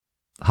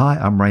Hi,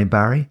 I'm Ray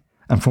Barry,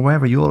 and from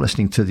wherever you're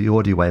listening to the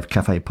Audio Wave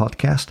Cafe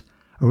podcast,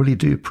 I really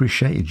do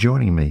appreciate you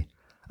joining me.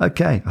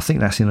 Okay, I think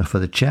that's enough for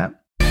the chat.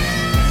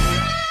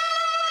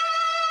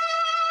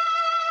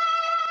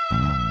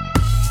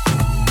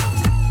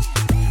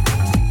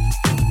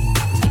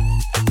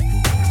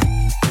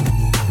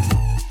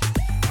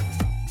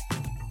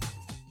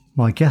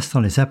 My guest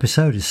on this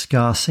episode is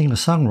ska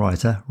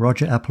singer-songwriter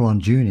Roger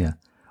Apollon JR,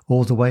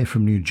 all the way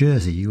from New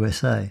Jersey,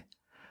 USA.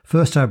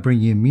 First I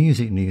bring you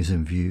music news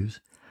and views,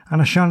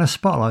 and I shine a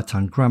spotlight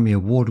on Grammy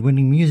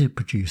Award-winning music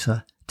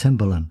producer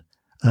Timbaland.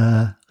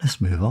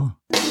 Let's move on.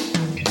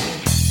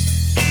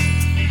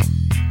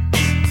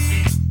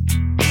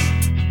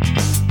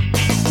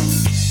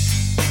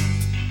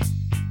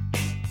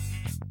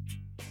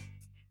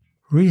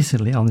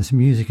 Recently on this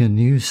music and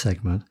news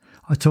segment,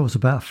 I talked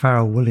about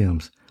Pharrell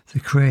Williams, the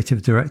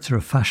creative director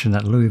of fashion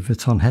at Louis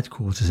Vuitton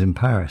headquarters in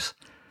Paris.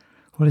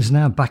 Well, he's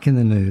now back in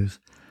the news,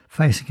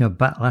 facing a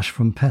backlash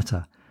from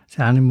PETA,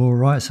 the animal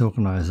rights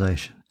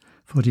organisation,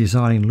 for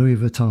designing Louis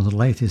Vuitton's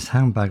latest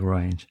handbag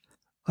range.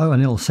 Oh,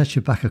 and it'll set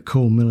you back a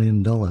cool $1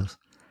 million.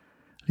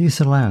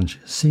 Lisa Lange,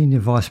 senior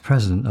vice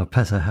president of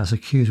PETA, has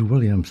accused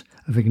Williams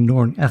of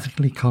ignoring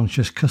ethically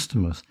conscious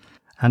customers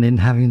and in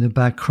having the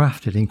bag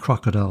crafted in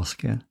crocodile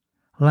skin.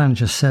 Lange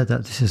has said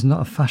that this is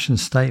not a fashion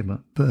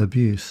statement, but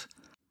abuse.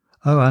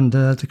 Oh, and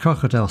the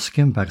crocodile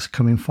skin bags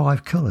come in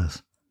 5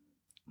 colours.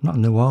 Not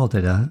in the wild,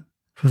 they don't.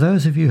 For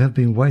those of you who have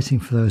been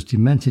waiting for those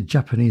demented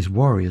Japanese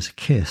warriors,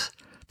 KISS,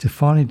 to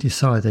finally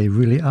decide they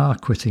really are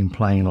quitting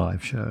playing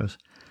live shows,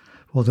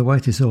 well, the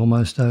wait is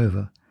almost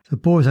over. The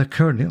boys are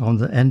currently on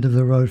the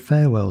end-of-the-road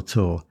farewell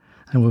tour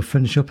and will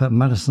finish up at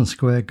Madison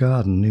Square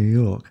Garden, New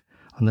York,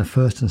 on the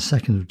 1st and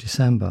 2nd of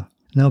December.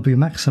 And they'll be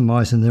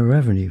maximising their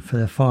revenue for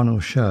their final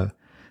show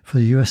for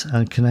the US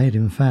and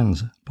Canadian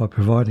fans by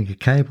providing a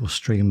cable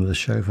stream of the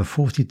show for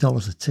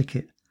 $40 a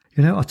ticket.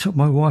 You know, I took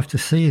my wife to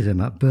see them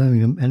at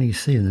Birmingham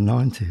NEC in the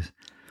 90s.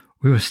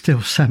 We were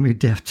still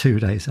semi-deaf 2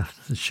 days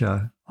after the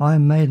show.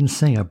 Iron Maiden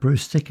singer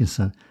Bruce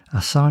Dickinson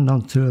has signed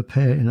on to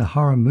appear in a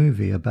horror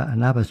movie about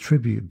an ABBA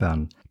tribute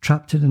band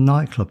trapped in a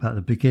nightclub at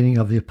the beginning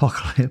of the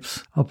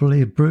apocalypse. I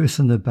believe Bruce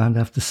and the band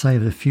have to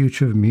save the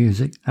future of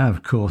music and,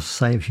 of course,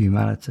 save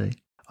humanity.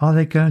 Are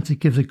they going to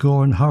give the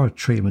gore and horror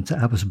treatment to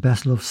ABBA's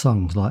best-loved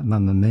songs like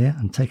Mamma Mia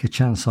and Take a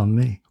Chance on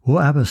Me? Will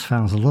ABBA's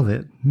fans love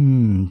it?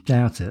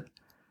 Doubt it.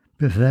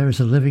 But if there is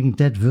a living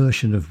dead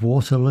version of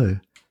Waterloo,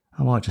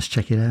 I might just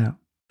check it out.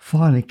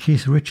 Finally,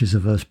 Keith Richards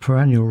of those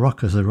perennial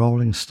rockers, the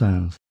Rolling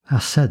Stones,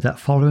 has said that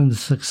following the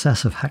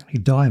success of Hackney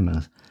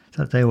Diamonds,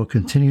 that they will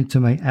continue to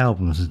make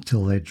albums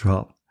until they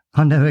drop.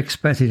 I never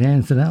expected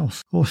anything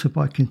else. Also,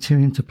 by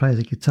continuing to play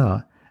the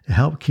guitar, it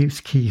helps keep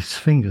Keith's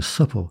fingers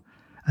supple,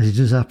 as he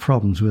does have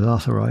problems with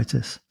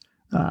arthritis.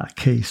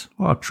 Keith,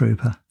 what a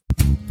trooper.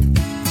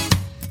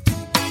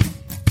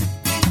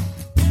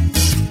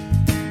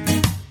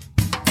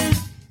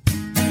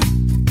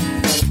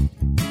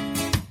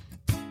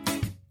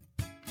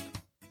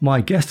 My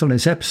guest on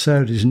this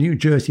episode is New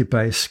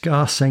Jersey-based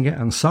ska singer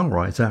and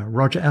songwriter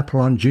Roger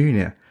Apollon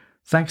JR.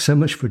 Thanks so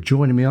much for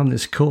joining me on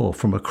this call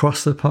from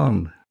across the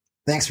pond.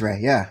 Thanks, Ray.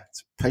 Yeah,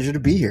 it's a pleasure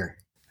to be here.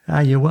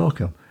 You're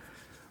welcome.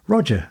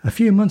 Roger, a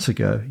few months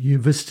ago, you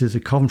visited the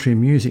Coventry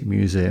Music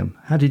Museum.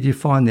 How did you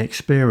find the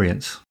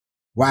experience?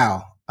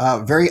 Wow.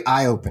 Very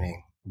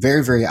eye-opening.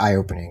 Very, very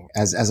eye-opening.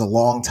 As a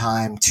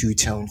long-time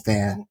two-tone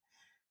fan,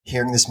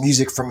 hearing this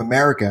music from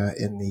America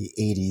in the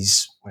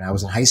 80s when I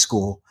was in high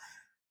school,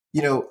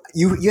 you know,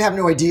 you have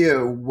no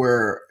idea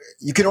where,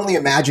 you can only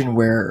imagine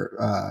where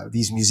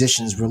these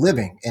musicians were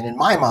living. And in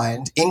my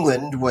mind,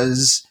 England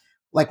was,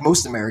 like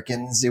most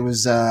Americans, it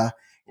was,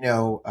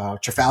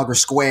 Trafalgar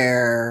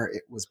Square,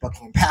 it was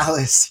Buckingham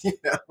Palace,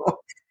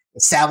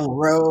 Savile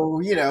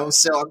Row,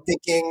 so I'm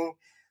thinking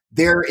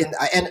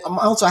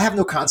I have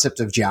no concept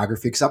of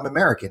geography because I'm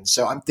American.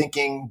 So I'm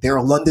thinking they're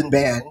a London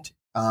band,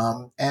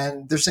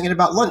 and they're singing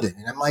about London.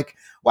 And I'm like,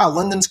 wow,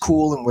 London's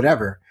cool and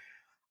whatever.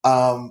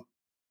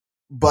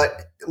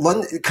 But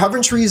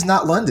Coventry is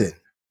not London.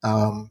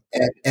 And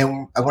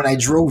when I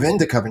drove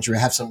into Coventry, I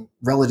have some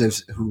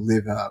relatives who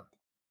live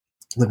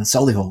in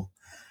Solihull.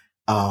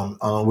 On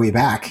the way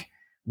back,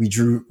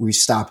 we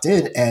stopped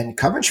in, and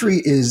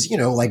Coventry is,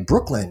 like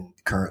Brooklyn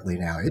currently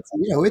now.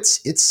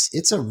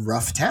 It's a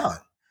rough town.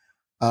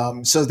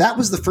 So that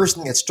was the first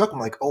thing that struck me,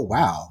 like, oh,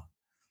 wow,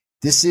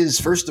 this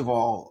is, first of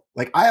all,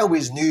 like, I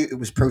always knew it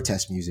was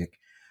protest music,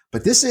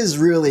 but this is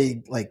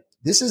really like,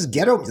 this is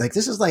ghetto, like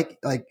this is like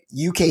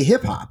UK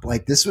hip hop.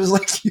 Like this was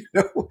like,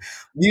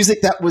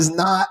 music that was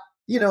not,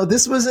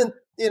 this wasn't,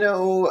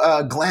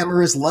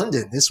 glamorous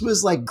London. This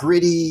was like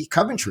gritty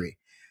Coventry.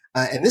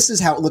 And this is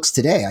how it looks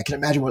today. I can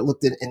imagine what it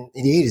looked in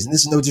the 80s. And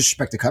this is no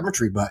disrespect to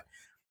Coventry, but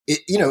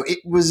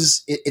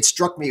it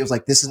struck me. It was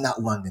like, this is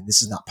not London.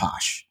 This is not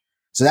posh.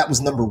 So that was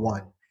number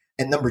one.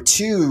 And number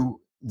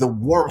two, the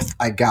warmth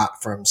I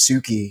got from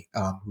Suki,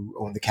 who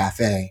owned the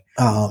cafe,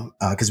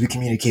 because we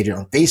communicated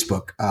on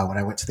Facebook when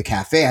I went to the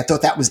cafe. I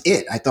thought that was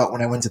it. I thought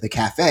when I went to the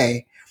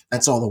cafe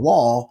and saw the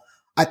wall,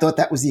 I thought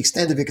that was the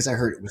extent of it because I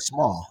heard it was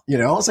small. I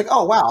was like,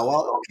 oh wow,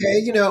 well,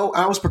 okay.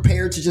 I was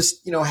prepared to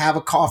just have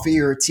a coffee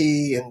or a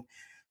tea and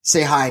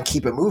say hi and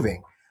keep it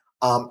moving.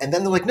 And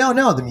then they're like,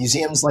 no, the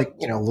museum's like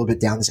a little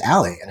bit down this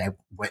alley, and I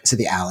went to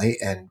the alley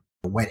and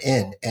went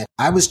in, and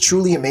I was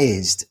truly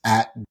amazed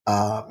at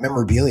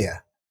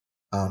memorabilia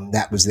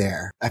that was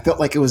there. I felt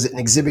like it was an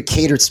exhibit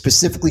catered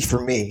specifically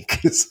for me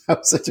because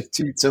I'm such a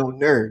two-tone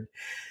nerd.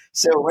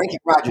 So Ranking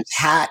Rogers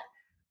hat.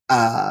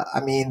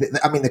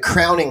 The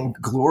crowning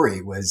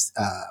glory was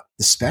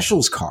the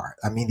Specials car.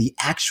 I mean, the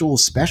actual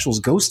Specials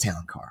Ghost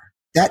Town car.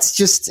 That's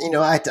just,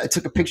 I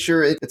took a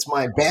picture. It's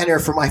my banner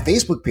for my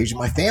Facebook page and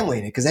my family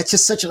in it because that's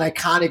just such an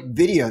iconic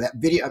video. That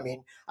video, I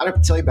mean, I don't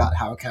have to tell you about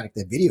how iconic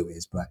that video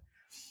is, but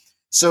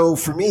so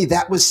for me,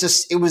 it was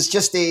just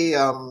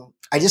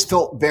I just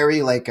felt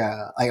very like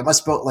I must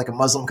have felt like a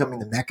Muslim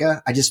coming to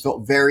Mecca. I just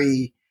felt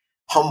very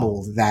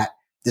humbled that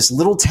this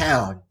little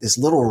town, this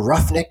little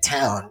roughneck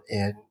town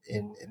in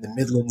the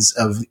Midlands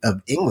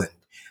of England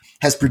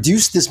has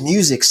produced this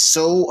music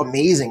so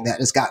amazing that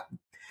it's got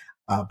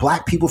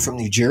Black people from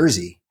New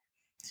Jersey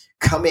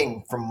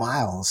coming from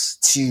miles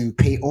to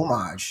pay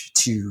homage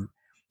to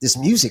this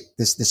music,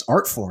 this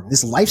art form,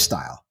 this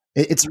lifestyle.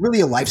 It's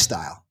really a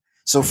lifestyle.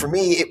 So for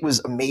me, it was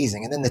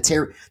amazing. And then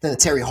the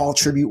Terry Hall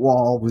tribute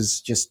wall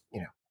was just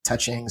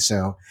touching.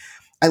 So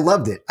I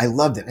loved it.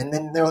 And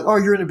then they're like, "Oh,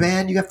 you're in a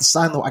band. You have to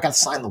sign I got to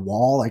sign the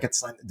wall. I got to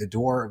sign the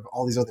door of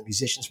all these other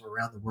musicians from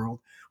around the world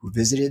who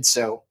visited."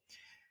 So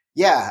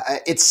yeah,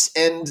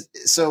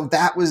 so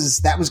that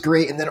was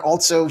great. And then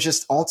also,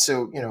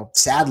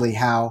 sadly,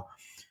 how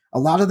a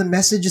lot of the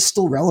message is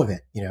still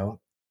relevant,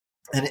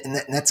 and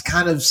that's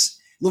kind of a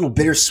little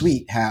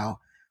bittersweet how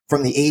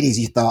from the 80s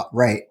you thought,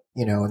 right,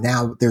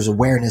 now there's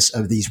awareness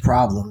of these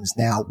problems.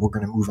 Now we're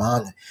going to move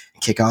on and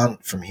kick on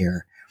from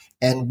here.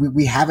 And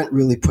we haven't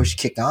really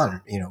kicked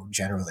on,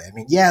 generally. I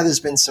mean, yeah,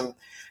 there's been some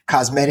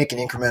cosmetic and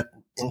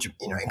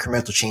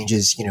incremental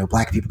changes.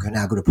 Black people can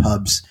now go to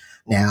pubs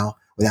now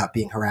without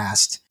being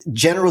harassed.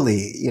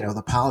 Generally,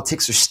 the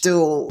politics are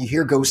still, you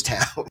hear ghost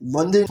town.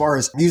 London, as far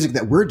as music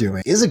that we're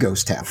doing, is a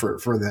ghost town for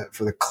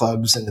the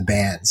clubs and the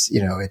bands.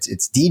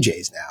 It's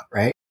DJs now,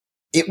 right?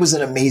 It was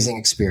an amazing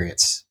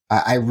experience.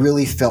 I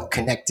really felt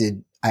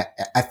connected.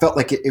 I felt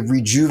like it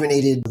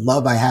rejuvenated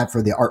love I had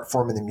for the art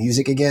form and the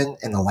music again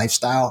and the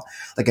lifestyle.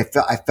 Like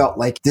I felt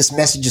like this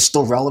message is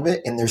still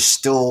relevant and there's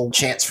still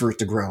chance for it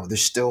to grow.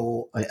 There's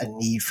still a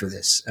need for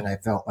this. And I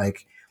felt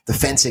like the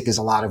Phenslc is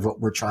a lot of what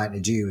we're trying to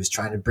do, is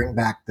trying to bring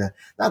back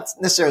not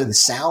necessarily the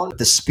sound,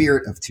 the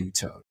spirit of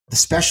two-tone. The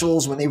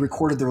Specials, when they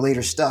recorded their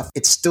later stuff,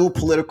 it's still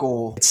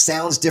political. It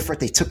sounds different.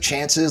 They took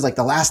chances. Like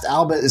the last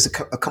album is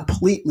a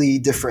completely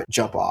different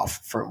jump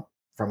off from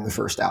the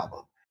first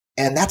album.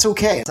 And that's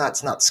okay.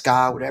 It's not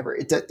ska, whatever.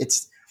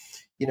 It's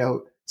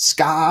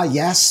ska.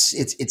 Yes,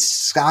 it's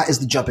ska is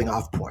the jumping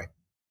off point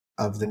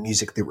of the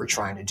music that we're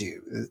trying to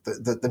do.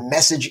 The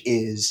message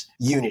is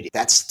unity.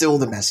 That's still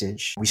the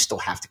message. We still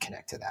have to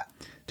connect to that.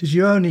 Did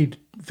you only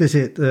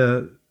visit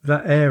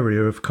that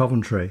area of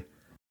Coventry?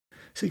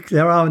 See,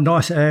 there are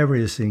nice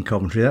areas in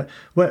Coventry.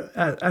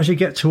 As you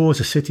get towards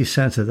the city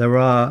centre, there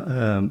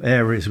are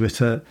areas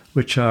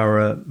which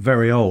are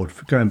very old,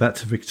 going back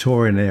to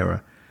Victorian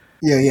era.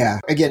 Yeah.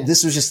 Again,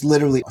 this was just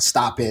literally a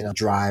stop in, a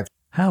drive.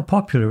 How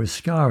popular is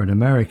ska in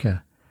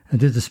America?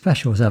 And did the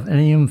Specials have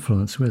any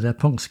influence with their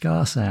punk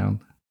ska sound?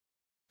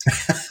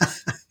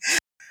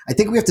 I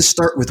think we have to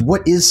start with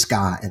what is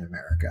ska in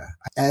America.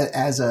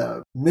 As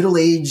a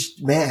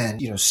middle-aged man,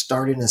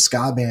 started in a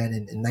ska band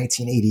in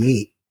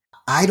 1988,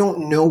 I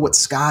don't know what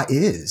ska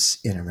is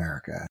in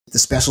America. The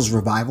Specials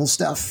revival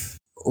stuff,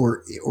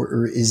 or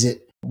is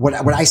it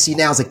what I see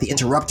now is like the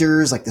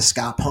Interrupters, like the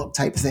ska punk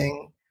type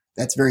thing.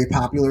 That's very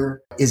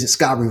popular. Is it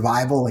ska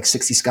revival, like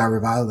 60s ska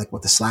revival, like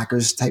what the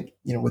Slackers type,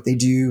 what they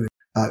do?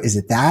 Is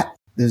it that?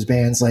 There's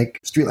bands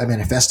like Streetlight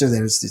Manifesto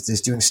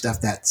that's doing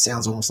stuff that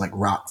sounds almost like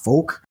rock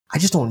folk. I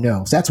just don't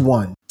know. So that's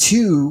one.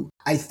 Two,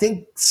 I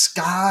think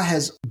ska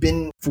has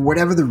been, for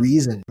whatever the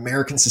reason,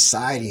 American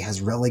society has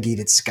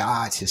relegated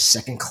ska to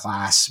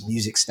second-class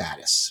music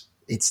status.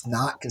 It's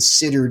not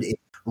considered a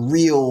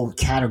real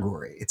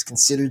category. It's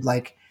considered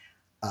like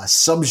a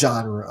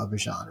subgenre of a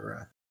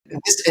genre.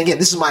 And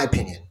this is my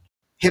opinion.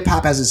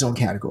 Hip-hop has its own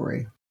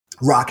category.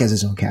 Rock has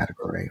its own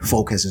category.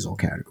 Folk has its own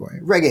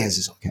category. Reggae has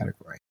its own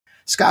category.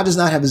 Ska does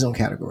not have his own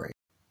category,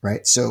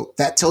 right? So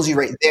that tells you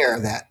right there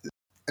that,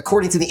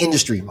 according to the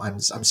industry, I'm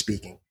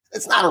speaking,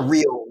 it's not a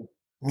real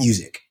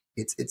music.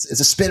 It's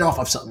a spin-off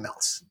of something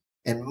else.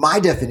 And my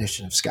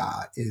definition of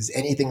ska is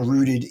anything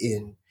rooted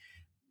in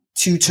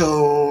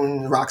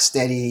two-tone, rock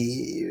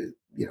steady,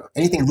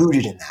 anything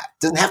rooted in that.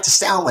 Doesn't have to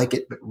sound like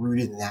it, but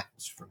rooted in that,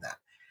 from that.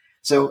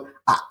 So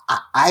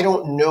I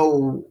don't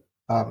know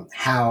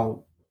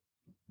how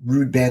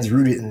bands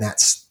rooted in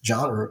that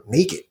genre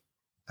make it,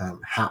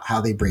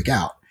 how they break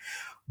out.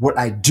 What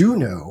I do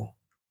know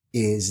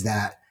is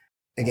that,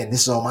 again,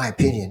 this is all my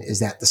opinion, is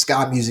that the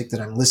ska music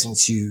that I'm listening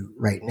to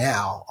right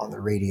now on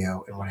the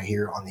radio and what I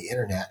hear on the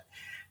internet,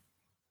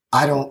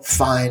 I don't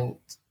find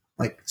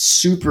like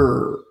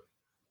super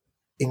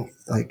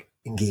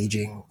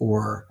engaging,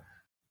 or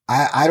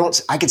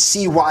I could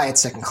see why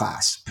it's second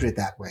class, put it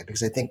that way,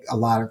 because I think a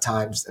lot of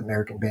times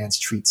American bands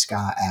treat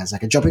ska as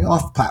like a jumping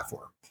off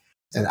platform.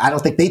 And I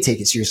don't think they take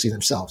it seriously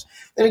themselves.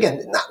 And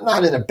again,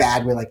 not in a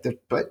bad way,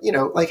 but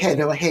hey,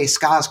 they're like, hey,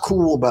 ska is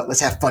cool, but let's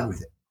have fun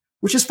with it,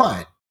 which is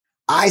fine.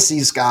 I see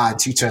ska and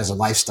two-tone as a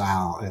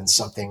lifestyle and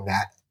something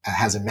that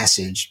has a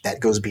message that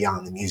goes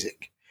beyond the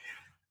music.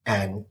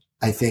 And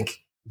I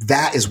think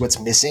that is what's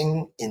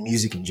missing in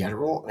music in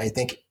general. And I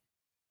think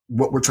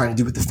what we're trying to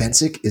do with the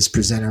Phenslc is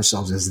present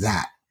ourselves as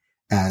that,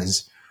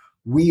 as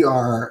we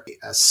are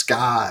a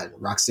ska and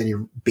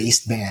rocksteady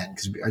based band,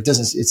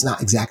 because it's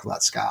not exactly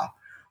about ska.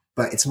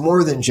 But it's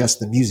more than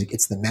just the music.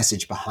 It's the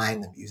message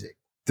behind the music.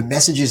 The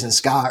messages in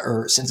ska,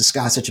 or since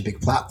ska is such a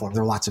big platform,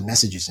 there are lots of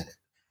messages in it.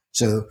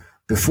 So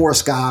before,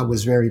 ska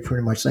was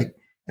pretty much like,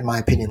 in my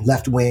opinion,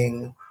 left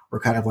wing or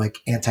kind of like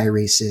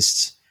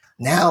anti-racist.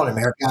 Now in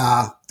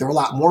America, there are a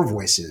lot more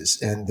voices,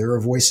 and there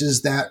are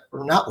voices that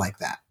are not like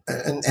that.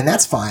 And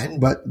that's fine.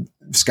 But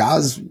ska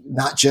is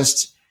not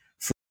just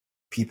for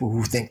people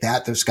who think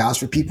that. There's ska is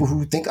for people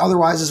who think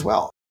otherwise as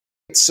well.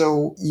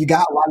 So you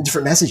got a lot of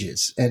different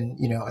messages, and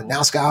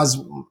now ska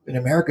in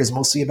America is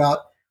mostly about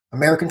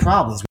American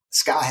problems.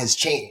 Ska has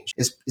changed.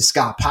 Is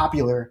ska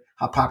popular?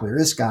 How popular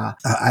is ska?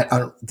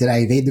 Did I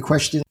evade the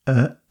question?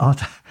 I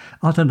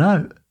don't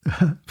know.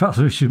 Perhaps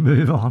we should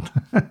move on.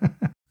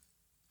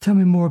 Tell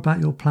me more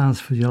about your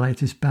plans for your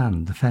latest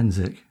band, the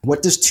Phenslc.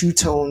 What does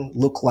two-tone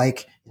look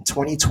like in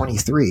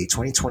 2023,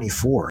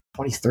 2024,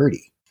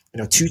 2030?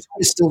 Two-tone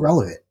is still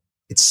relevant.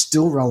 It's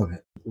still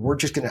relevant. We're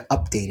just going to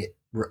update it.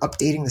 We're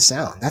updating the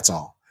sound. That's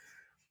all.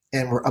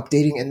 And we're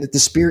updating, and the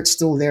spirit's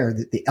still there.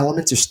 The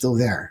elements are still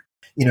there.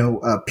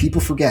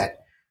 People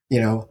forget,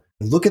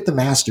 look at the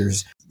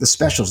masters, the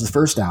specials, the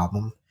first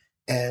album,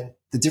 and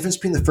the difference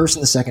between the first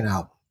and the second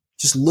album.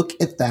 Just look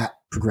at that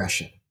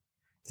progression.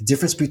 The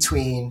difference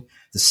between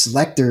the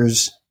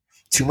selectors,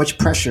 Too Much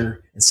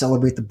Pressure, and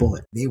Celebrate the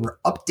Bullet. They were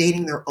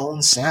updating their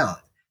own sound.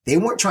 They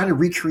weren't trying to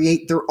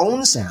recreate their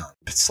own sound.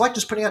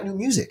 Selectors putting out new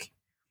music.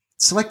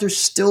 Selectors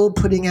still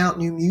putting out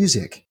new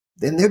music.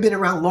 And they've been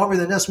around longer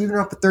than us. We've been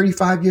around for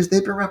 35 years.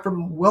 They've been around for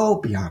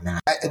well beyond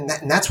that. And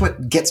that's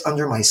what gets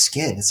under my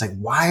skin. It's like,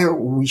 why are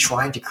we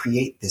trying to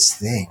create this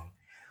thing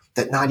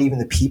that not even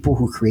the people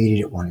who created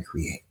it want to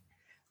create?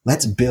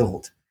 Let's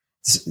build.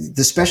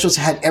 The Specials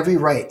had every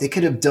right. They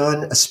could have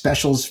done a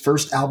Specials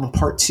first album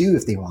part 2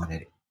 if they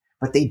wanted it,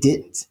 but they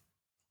didn't.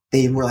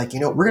 They were like,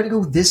 we're going to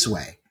go this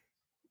way.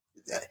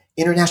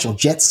 International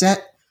jet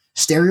set,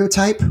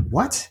 stereotype,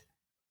 what?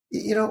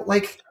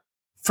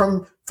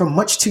 From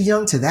Much Too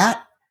Young to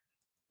that,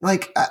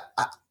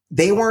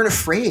 they weren't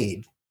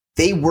afraid.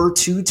 They were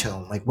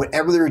two-tone. Like,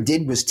 whatever they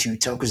did was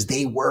two-tone because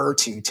they were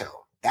two-tone.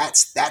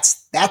 That's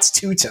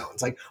two-tone.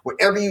 It's like,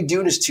 whatever you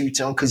do is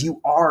two-tone because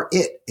you are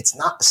it. It's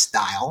not a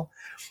style.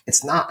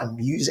 It's not a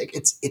music.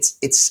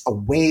 It's a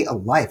way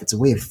of life. It's a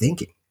way of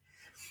thinking.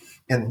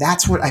 And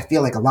that's what I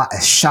feel like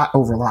a shot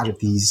over a lot of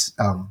these,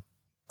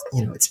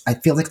 I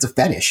feel like it's a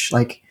fetish.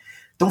 Like,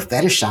 don't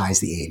fetishize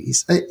the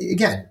 80s.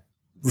 Again,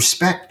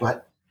 respect,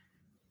 but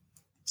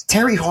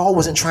Terry Hall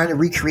wasn't trying to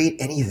recreate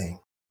anything.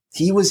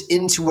 He was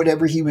into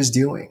whatever he was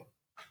doing.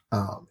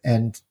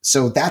 And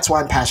so that's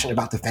why I'm passionate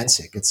about the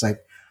Phenslc. It's like,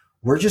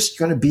 we're just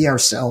going to be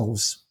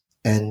ourselves,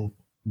 and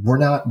we're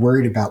not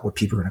worried about what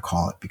people are going to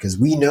call it because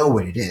we know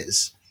what it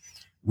is.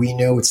 We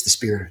know it's the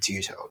spirit of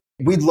two-tone.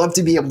 We'd love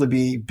to be able to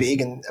be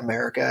big in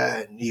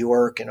America and New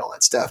York and all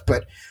that stuff.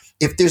 But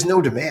if there's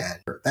no demand,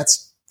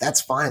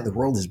 that's fine. The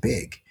world is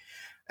big.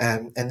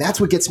 And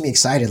that's what gets me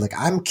excited. Like,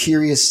 I'm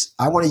curious.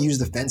 I want to use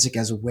the Phenslc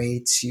as a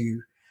way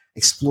to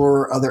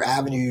explore other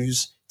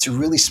avenues to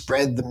really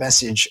spread the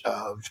message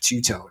of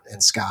two-tone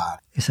and ska.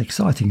 It's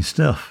exciting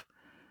stuff.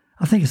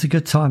 I think it's a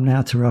good time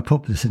now to wrap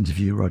up this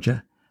interview,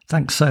 Roger.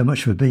 Thanks so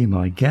much for being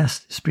my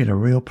guest. It's been a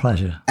real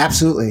pleasure.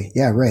 Absolutely.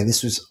 Yeah, Ray,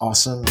 this was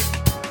awesome.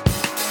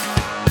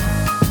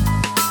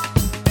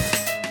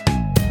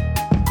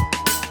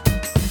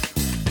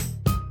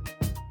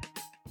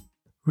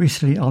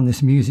 Recently on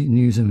this Music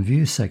News and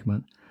Views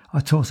segment, I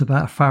talked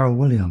about Pharrell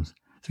Williams,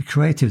 the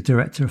creative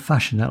director of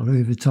fashion at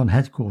Louis Vuitton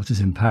headquarters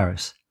in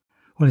Paris.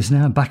 Well, he's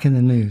now back in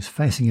the news,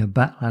 facing a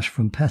backlash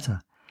from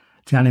PETA,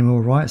 the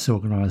animal rights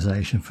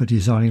organisation, for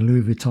designing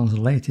Louis Vuitton's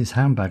latest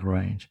handbag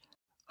range.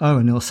 Oh,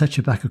 and he'll set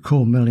you back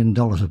 $250 million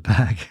a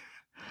bag.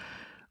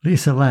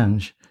 Lisa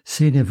Lange,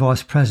 senior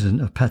vice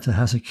president of PETA,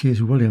 has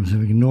accused Williams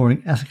of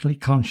ignoring ethically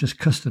conscious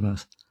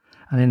customers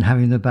and in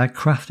having the bag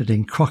crafted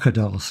in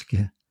crocodile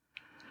skin.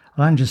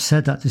 Lange has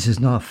said that this is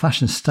not a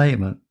fashion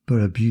statement, but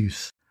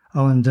abuse.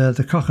 Oh, and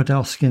the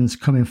crocodile skins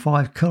come in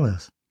 5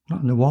 colours.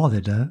 Not in the wild,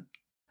 they don't.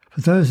 For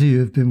those of you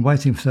who have been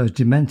waiting for those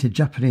demented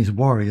Japanese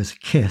warriors,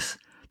 KISS,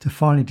 to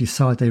finally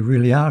decide they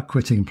really are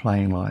quitting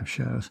playing live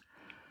shows,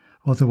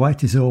 well, the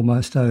wait is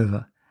almost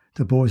over.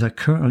 The boys are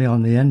currently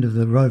on the end of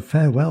the road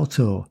farewell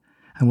tour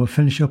and will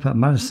finish up at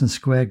Madison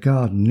Square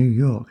Garden, New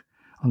York,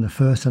 on the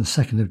 1st and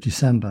 2nd of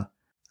December.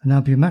 And they'll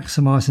be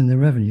maximising the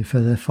revenue for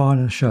their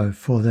final show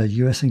for their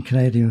US and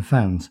Canadian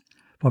fans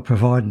by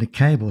providing a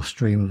cable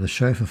stream of the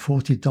show for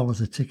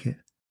 $40 a ticket.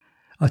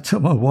 I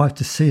took my wife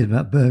to see them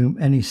at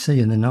Birmingham NEC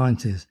in the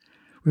 90s.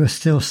 We were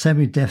still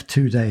semi-deaf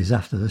 2 days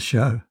after the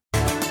show.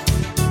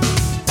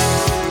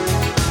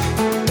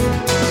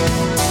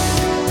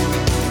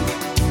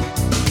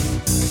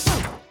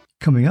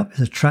 Coming up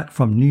is a track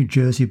from New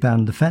Jersey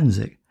band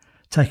Phenslc,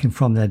 taken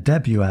from their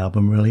debut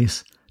album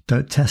release,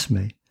 Don't Test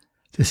Me.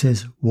 This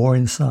is War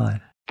Inside.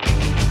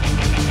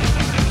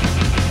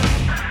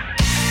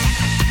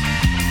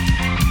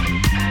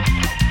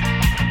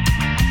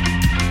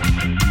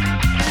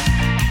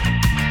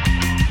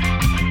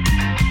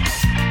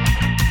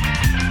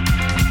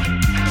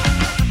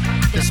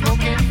 There's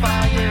smoke and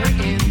fire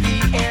in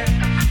the air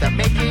that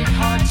make it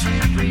hard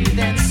to breathe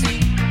and see.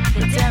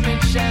 The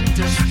damage and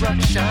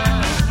destruction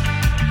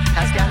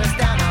has got us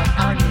down on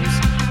our knees.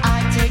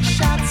 I take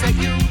shots at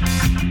you,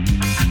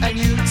 and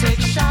you take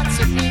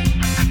shots at me.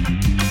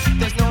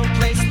 There's no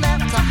place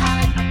left to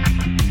hide,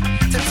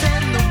 to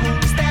tend the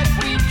wounds that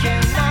we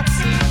cannot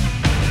see.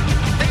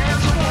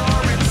 There's a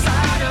war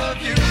inside of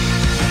you,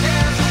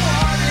 there's a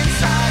war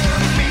inside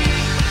of me.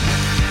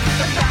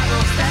 The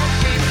battles that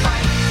we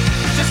fight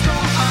just go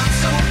on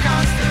so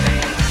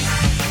constantly.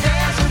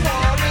 There's a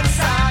war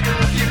inside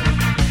of you,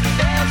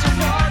 there's a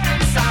war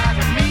inside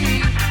of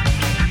me.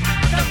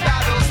 The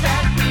battles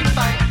that we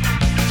fight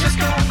just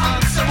go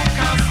on so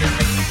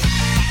constantly.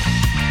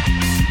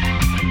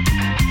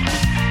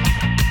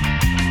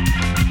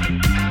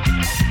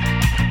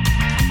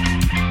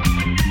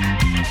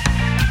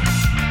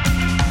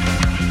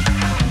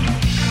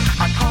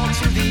 I call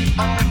to the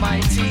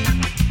Almighty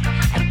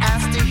and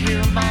ask to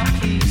hear my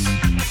pleas.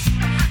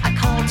 I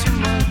call to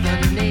Mother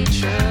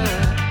Nature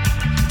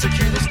to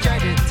cure this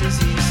dreaded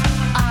disease.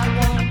 I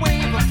won't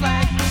wave a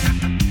flag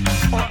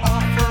or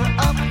offer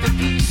up the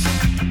peace.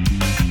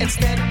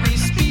 Instead we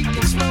speak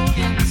in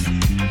slogans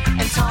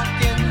and talk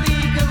in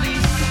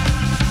legalese.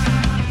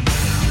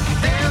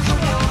 There's a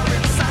war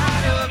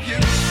inside of you,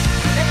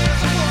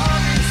 there's a war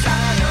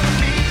inside of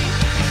me.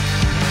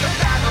 The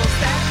battles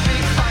that we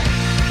fight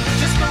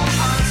just go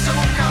on so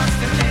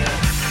constantly.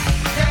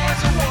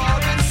 There's a war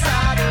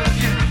inside of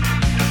you,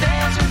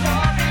 there's a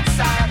war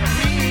inside of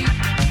me.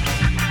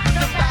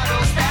 The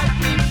battles that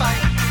we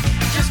fight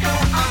just go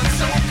on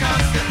so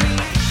constantly.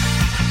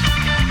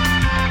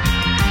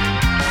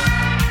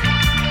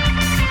 There's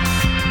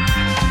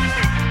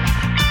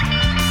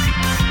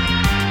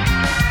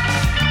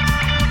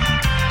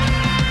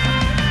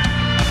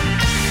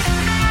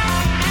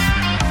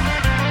a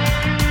war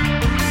inside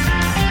of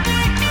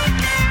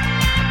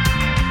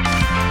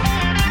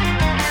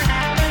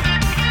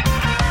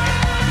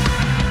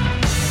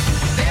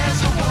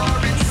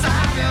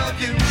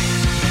you,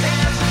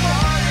 there's a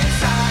war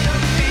inside of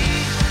me.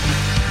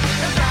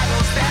 The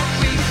battles that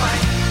we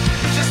fight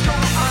just go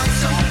on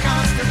so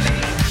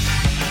constantly.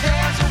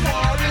 There's a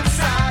war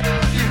inside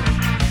of you,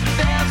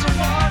 there's a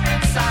war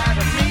inside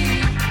of me.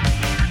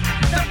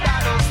 The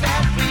battles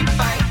that we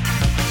fight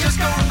just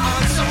go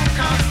on so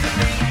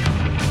constantly.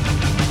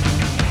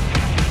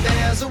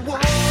 There's a war.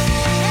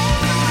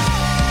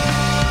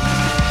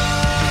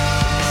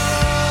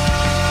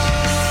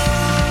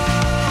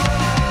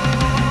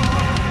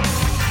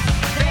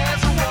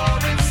 There's a war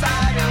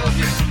inside of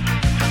you,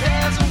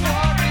 there's a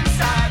war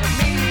inside of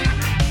me.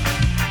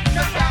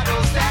 The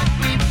battles that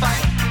we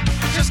fight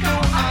just go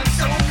on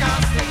so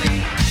constantly.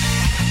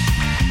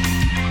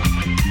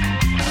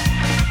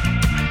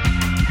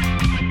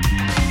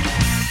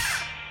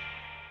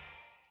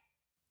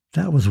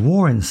 That was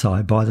War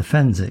Inside by the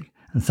Phenslc,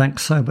 and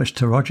thanks so much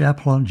to Roger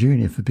Apollon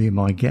JR for being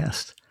my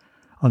guest.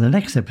 On the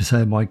next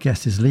episode, my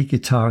guest is lead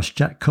guitarist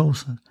Jack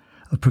Coulson,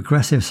 a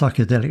progressive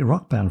psychedelic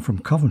rock band from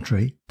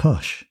Coventry,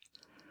 Push.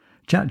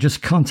 Jack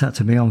just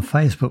contacted me on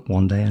Facebook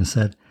one day and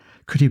said,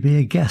 could he be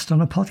a guest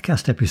on a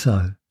podcast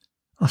episode?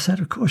 I said,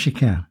 of course you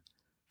can.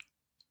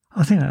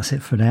 I think that's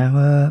it for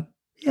now.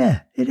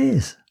 Yeah, it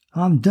is.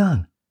 I'm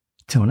done.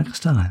 Till next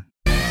time.